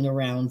swirling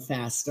around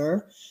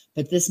faster,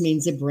 but this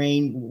means the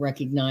brain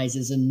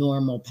recognizes a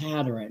normal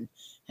pattern,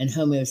 and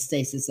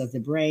homeostasis of the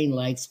brain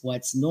likes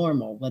what's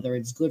normal, whether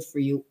it's good for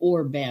you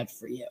or bad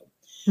for you.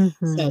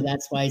 So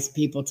that's why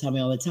people tell me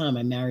all the time,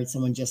 I married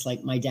someone just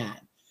like my dad.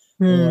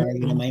 Or,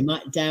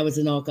 my dad was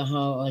an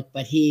alcoholic,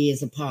 but he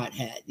is a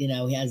pothead,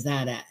 he has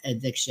that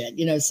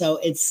addiction, so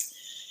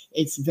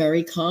it's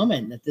very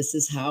common that this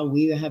is how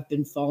we have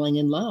been falling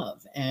in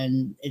love.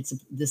 And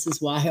this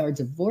is why our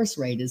divorce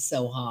rate is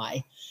so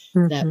high,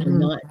 that we're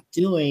not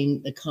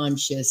doing the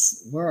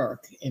conscious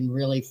work and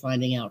really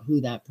finding out who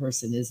that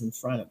person is in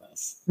front of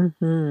us.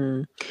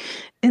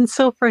 And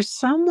so for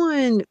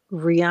someone,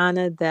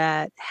 Rihanna,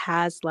 that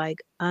has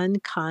like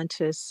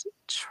unconscious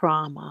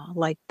trauma,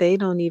 like they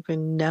don't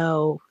even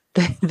know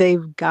that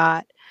they've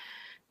got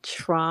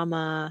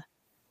trauma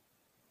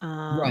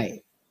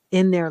Right.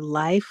 in their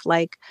life,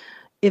 like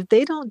if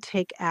they don't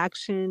take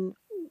action,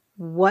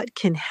 what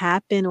can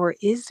happen? Or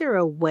is there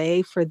a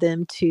way for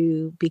them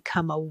to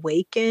become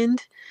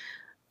awakened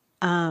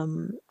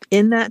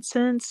in that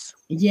sense?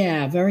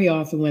 Yeah, very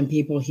often when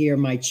people hear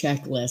my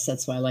checklist,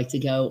 that's why I like to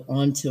go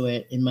onto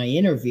it in my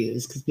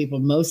interviews, because people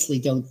mostly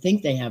don't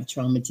think they have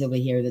trauma until they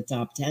hear the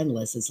top 10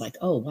 list. It's like,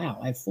 oh, wow,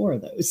 I have 4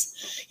 of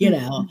those.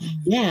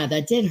 Yeah,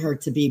 that did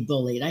hurt to be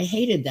bullied. I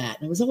hated that.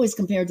 And I was always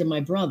compared to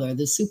my brother,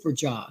 the super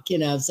jock,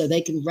 so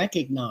they can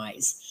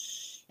recognize.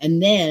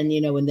 And then,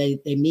 when they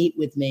meet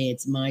with me,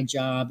 it's my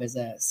job as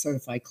a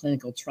certified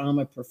clinical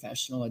trauma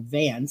professional,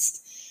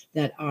 advanced,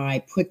 that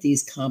I put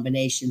these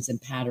combinations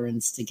and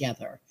patterns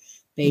together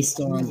based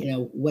on,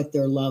 what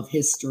their love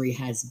history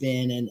has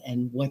been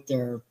and what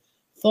they're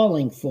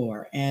falling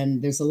for.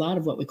 And there's a lot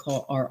of what we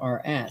call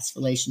RRS,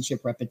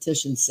 relationship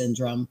repetition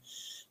syndrome,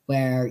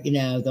 where,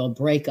 they'll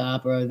break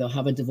up or they'll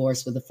have a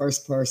divorce with the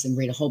first person,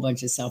 read a whole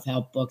bunch of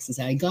self-help books and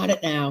say, I got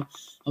it now.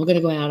 I'm going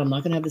to go out. I'm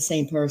not going to have the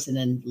same person.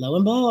 And lo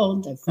and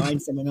behold, I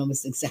find someone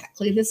almost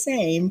exactly the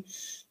same.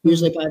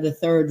 Usually by the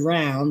 3rd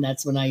round,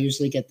 that's when I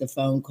usually get the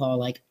phone call,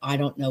 like, I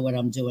don't know what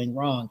I'm doing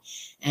wrong.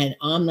 And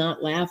I'm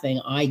not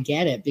laughing. I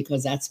get it,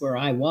 because that's where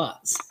I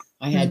was.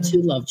 I had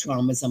 2 love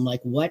traumas. I'm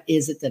like, what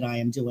is it that I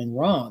am doing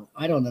wrong?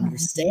 I don't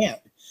understand,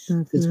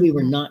 because we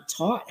were not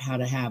taught how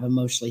to have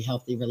emotionally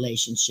healthy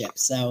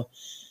relationships. So,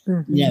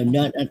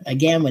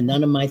 again, when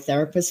none of my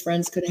therapist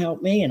friends could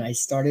help me and I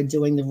started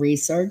doing the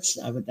research,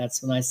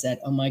 that's when I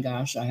said, oh my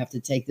gosh, I have to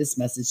take this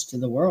message to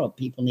the world.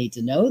 People need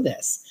to know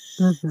this.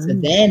 So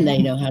then they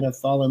know how to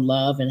fall in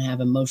love and have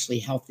emotionally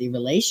healthy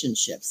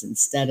relationships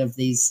instead of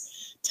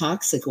these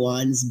toxic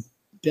ones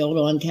built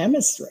on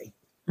chemistry,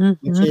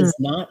 which is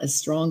not a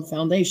strong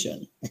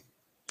foundation.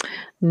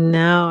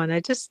 No, and I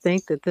just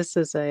think that this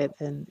is a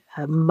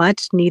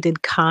much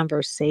needed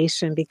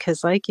conversation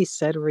because, like you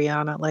said,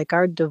 Rihanna, like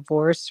our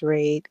divorce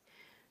rate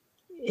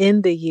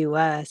in the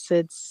US,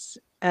 it's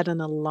at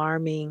an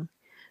alarming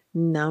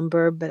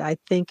number. But I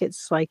think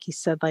it's like you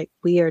said, like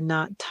we are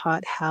not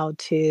taught how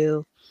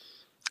to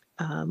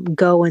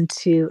go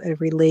into a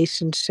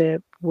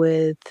relationship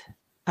with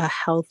a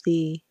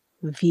healthy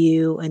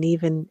view and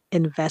even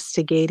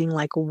investigating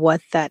like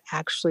what that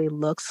actually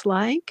looks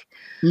like,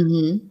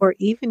 or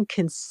even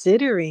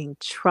considering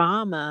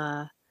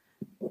trauma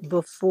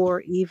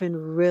before even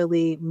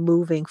really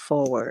moving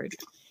forward.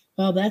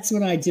 Well, that's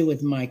what I do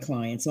with my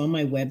clients. On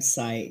my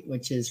website,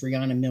 which is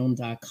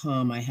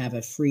RihannaMilne.com, I have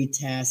a free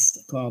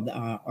test called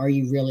Are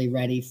You Really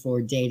Ready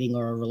for Dating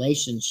or a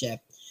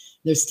Relationship?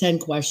 There's 10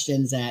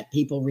 questions that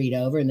people read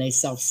over and they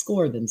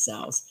self-score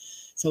themselves.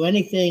 So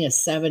anything a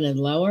 7 and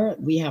lower,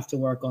 we have to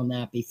work on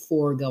that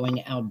before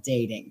going out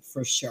dating,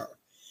 for sure.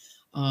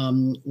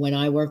 When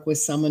I work with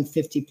someone,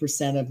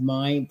 50% of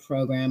my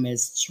program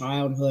is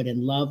childhood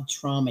and love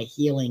trauma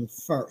healing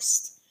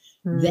first.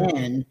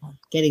 Then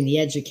getting the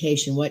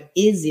education. What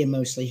is the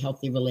emotionally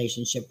healthy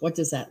relationship? What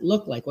does that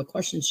look like? What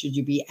questions should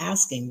you be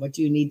asking? What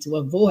do you need to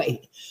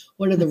avoid?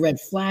 What are the red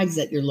flags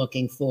that you're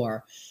looking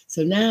for?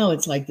 So now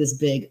it's like this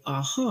big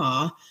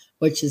aha,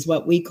 which is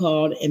what we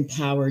called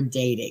empowered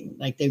dating.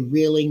 Like they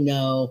really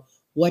know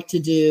what to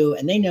do.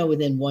 And they know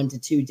within 1 to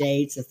 2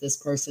 dates if this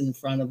person in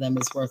front of them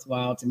is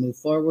worthwhile to move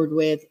forward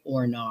with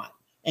or not,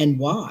 and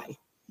why.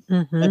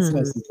 That's the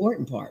most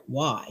important part.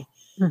 Why?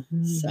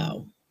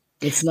 So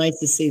it's nice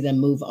to see them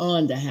move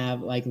on to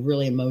have like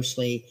really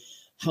emotionally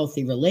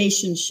healthy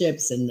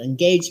relationships and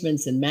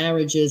engagements and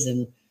marriages.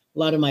 And a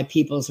lot of my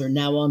peoples are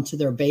now on to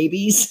their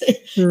babies.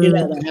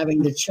 They're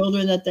having the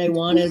children that they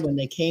wanted when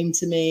they came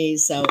to me.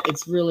 So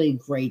it's really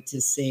great to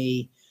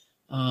see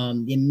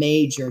the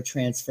major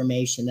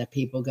transformation that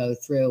people go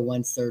through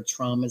once their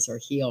traumas are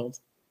healed.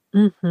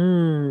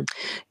 And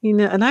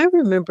I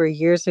remember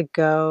years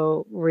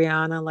ago,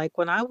 Rihanna, like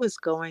when I was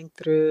going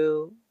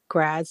through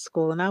grad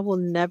school, and I will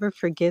never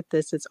forget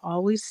this, it's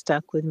always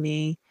stuck with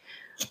me.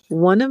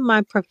 One of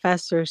my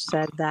professors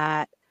said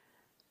that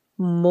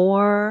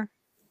more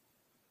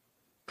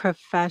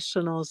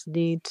professionals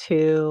need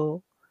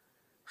to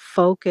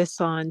focus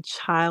on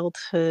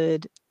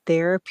childhood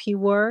therapy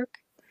work,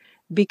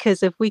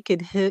 because if we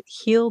could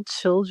heal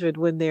children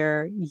when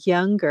they're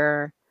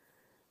younger,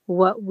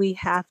 what we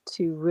have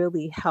to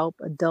really help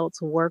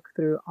adults work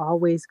through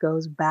always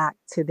goes back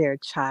to their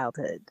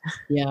childhood.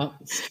 Yeah,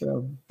 it's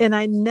true. And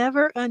I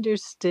never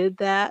understood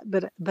that,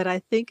 but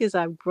I think as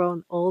I've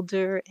grown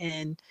older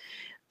and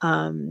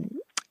um,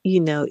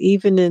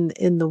 even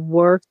in the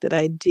work that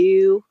I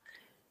do,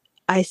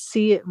 I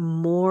see it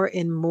more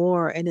and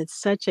more, and it's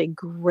such a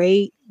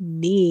great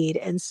need.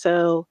 And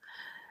so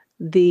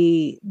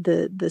the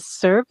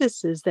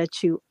services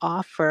that you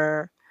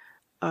offer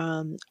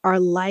are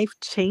life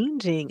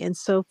changing. And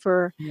so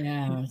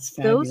Yeah, it's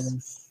those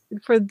fabulous.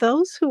 for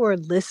those who are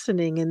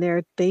listening and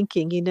they're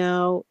thinking,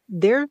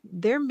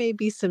 there may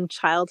be some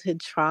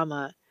childhood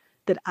trauma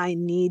that I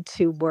need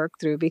to work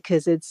through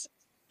because it's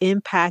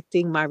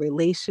impacting my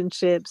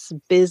relationships,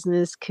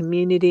 business,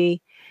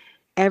 community,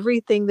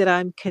 everything that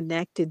I'm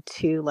connected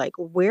to. Like,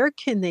 where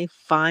can they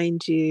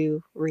find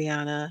you,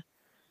 Rihanna?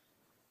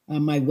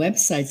 My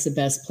website's the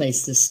best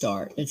place to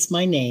start. It's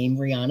my name,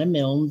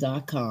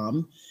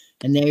 RihannaMilne.com.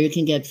 And there you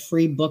can get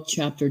free book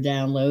chapter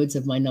downloads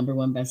of my number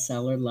one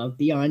bestseller, Love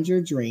Beyond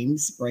Your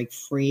Dreams, Break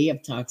Free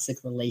of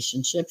Toxic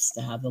Relationships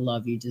to Have the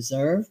Love You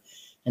Deserve.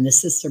 And the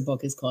sister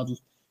book is called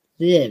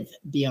Live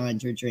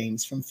Beyond Your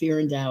Dreams, From Fear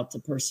and Doubt to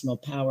Personal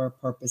Power,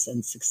 Purpose,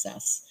 and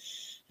Success.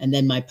 And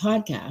then my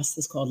podcast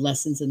is called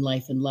Lessons in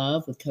Life and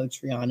Love with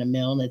Coach Rihanna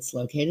Milne. It's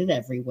located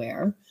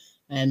everywhere.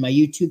 And my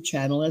YouTube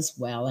channel as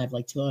well. I have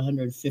like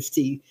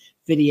 250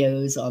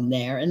 videos on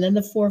there. And then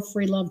the 4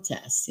 free love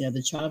tests.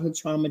 The childhood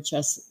trauma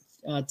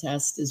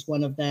test is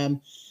one of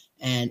them.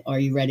 And Are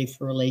You Ready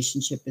for a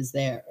Relationship is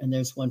there. And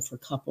there's one for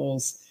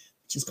couples,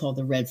 which is called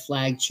the Red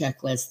Flag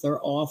Checklist. They're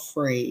all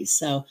free.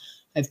 So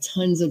I have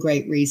tons of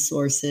great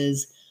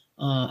resources.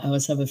 I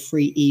also have a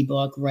free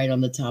ebook right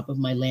on the top of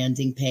my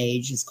landing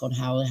page. It's called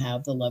How to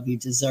Have the Love You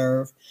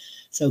Deserve.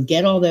 So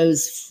get all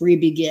those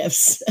freebie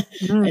gifts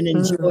and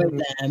enjoy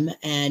them.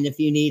 And if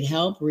you need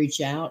help,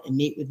 reach out and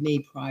meet with me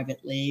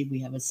privately. We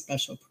have a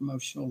special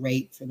promotional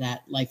rate for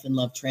that Life and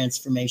Love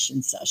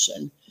Transformation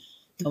session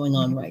going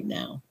on right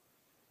now.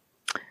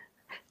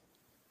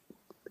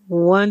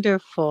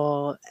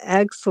 Wonderful.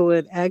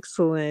 Excellent,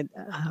 excellent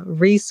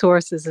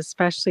resources,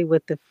 especially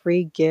with the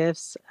free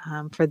gifts.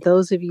 For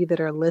those of you that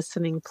are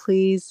listening,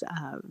 please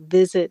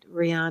visit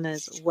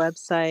Rihanna's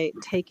website,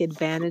 take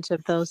advantage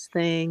of those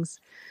things.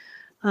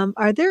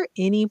 Are there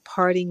any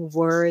parting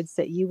words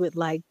that you would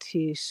like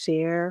to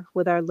share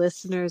with our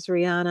listeners,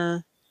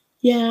 Rihanna?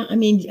 Yeah, I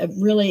mean,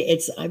 really,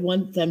 I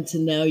want them to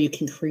know you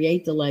can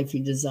create the life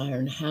you desire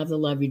and have the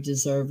love you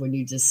deserve when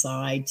you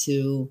decide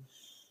to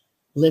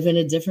live in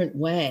a different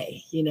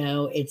way.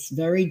 It's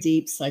very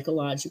deep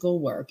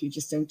psychological work. You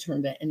just don't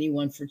turn to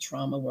anyone for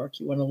trauma work.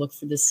 You want to look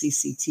for the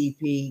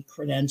CCTP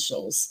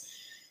credentials.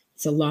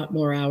 It's a lot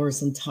more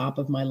hours on top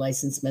of my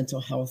licensed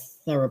mental health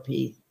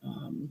therapy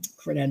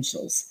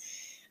credentials.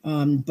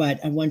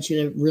 But I want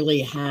you to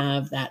really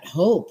have that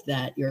hope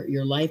that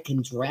your life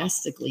can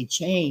drastically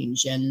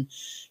change. And,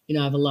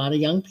 I have a lot of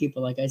young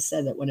people, like I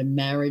said, that want a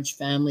marriage,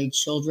 family,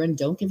 children.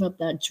 Don't give up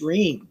that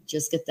dream.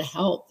 Just get the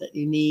help that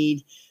you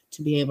need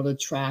to be able to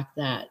attract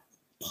that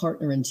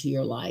partner into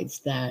your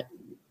life that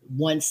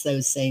wants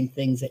those same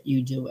things that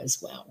you do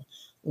as well,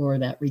 or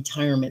that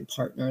retirement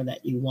partner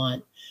that you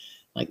want.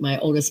 Like my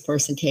oldest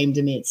person came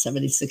to me at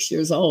 76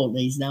 years old, and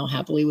he's now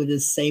happily with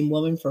his same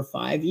woman for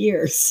 5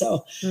 years.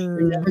 So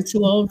you're never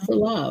too old for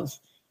love.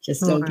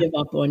 Just don't give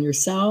up on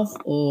yourself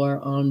or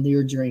on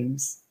your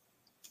dreams.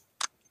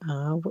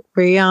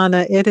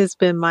 Rihanna, it has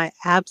been my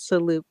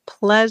absolute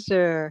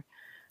pleasure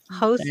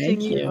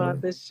hosting you on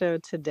this show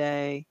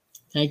today.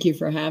 Thank you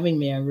for having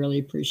me. I really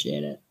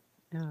appreciate it.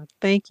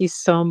 Thank you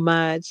so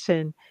much.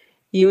 And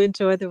you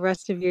enjoy the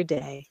rest of your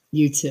day.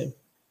 You too.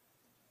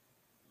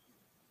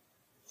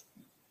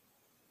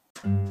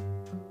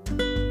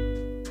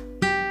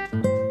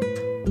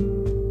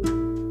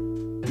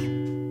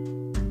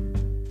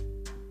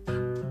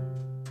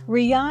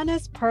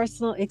 Rihanna's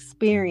personal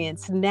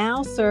experience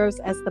now serves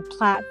as the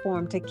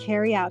platform to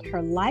carry out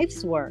her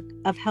life's work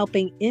of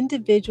helping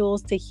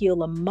individuals to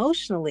heal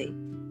emotionally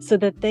so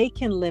that they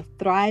can live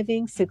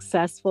thriving,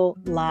 successful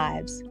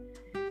lives.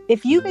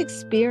 If you've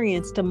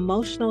experienced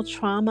emotional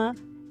trauma,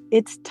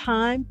 it's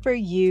time for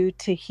you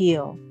to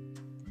heal.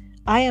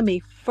 I am a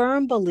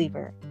firm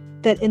believer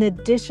that in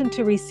addition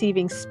to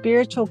receiving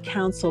spiritual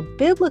counsel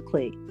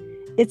biblically,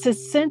 it's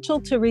essential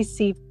to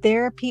receive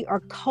therapy or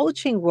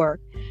coaching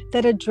work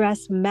that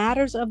address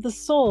matters of the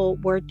soul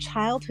where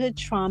childhood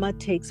trauma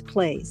takes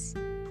place.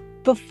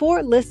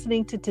 Before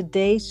listening to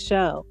today's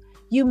show,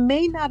 you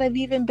may not have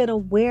even been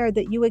aware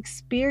that you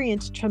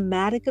experienced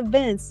traumatic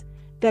events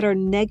that are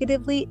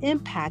negatively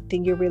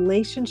impacting your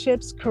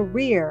relationships,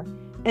 career,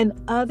 and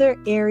other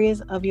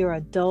areas of your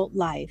adult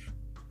life.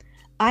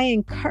 I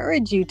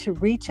encourage you to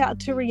reach out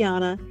to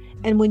Rihanna,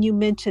 and when you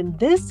mention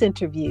this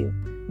interview,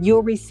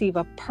 you'll receive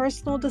a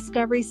personal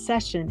discovery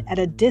session at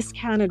a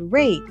discounted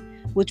rate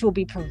which will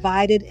be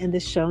provided in the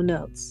show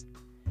notes.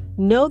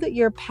 Know that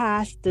your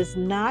past does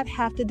not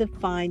have to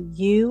define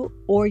you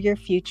or your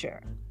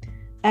future.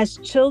 As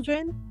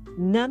children,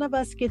 none of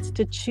us gets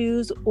to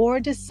choose or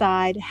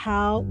decide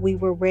how we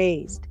were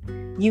raised.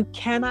 You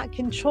cannot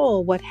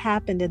control what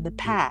happened in the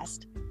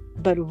past,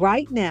 but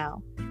right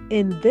now,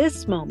 in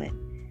this moment,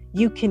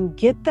 you can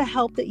get the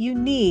help that you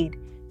need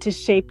to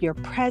shape your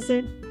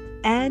present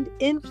and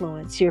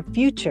influence your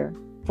future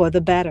for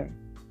the better.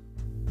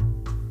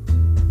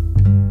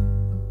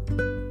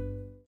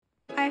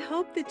 I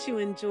hope that you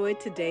enjoyed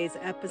today's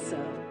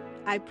episode.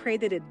 I pray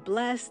that it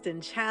blessed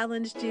and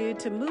challenged you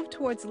to move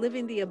towards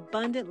living the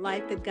abundant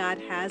life that God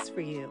has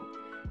for you.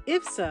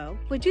 If so,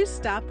 would you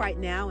stop right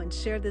now and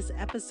share this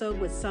episode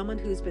with someone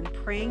who's been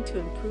praying to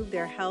improve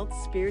their health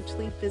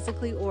spiritually,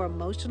 physically, or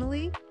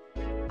emotionally?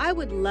 I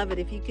would love it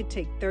if you could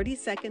take 30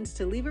 seconds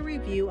to leave a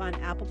review on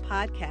Apple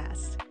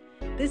Podcasts.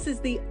 This is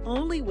the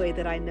only way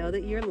that I know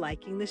that you're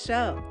liking the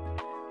show.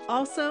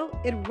 Also,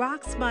 it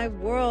rocks my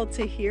world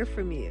to hear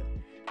from you.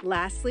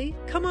 Lastly,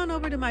 come on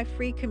over to my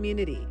free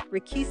community,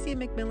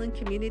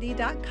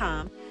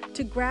 RikesiaMcMillanCommunity.com,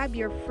 to grab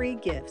your free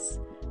gifts.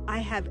 I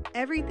have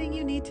everything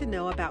you need to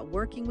know about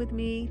working with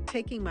me,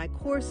 taking my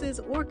courses,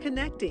 or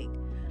connecting.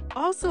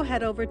 Also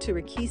head over to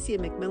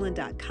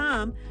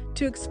RikesiaMcMillan.com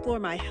to explore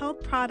my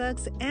health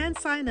products and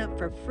sign up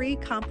for free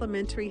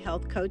complimentary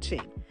health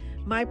coaching.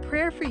 My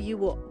prayer for you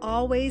will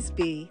always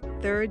be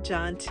 3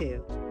 John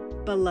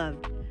 2.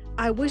 Beloved,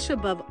 I wish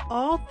above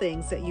all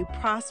things that you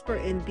prosper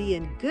and be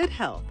in good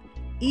health,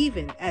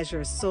 even as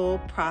your soul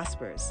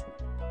prospers.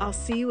 I'll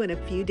see you in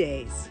a few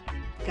days.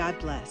 God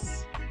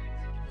bless.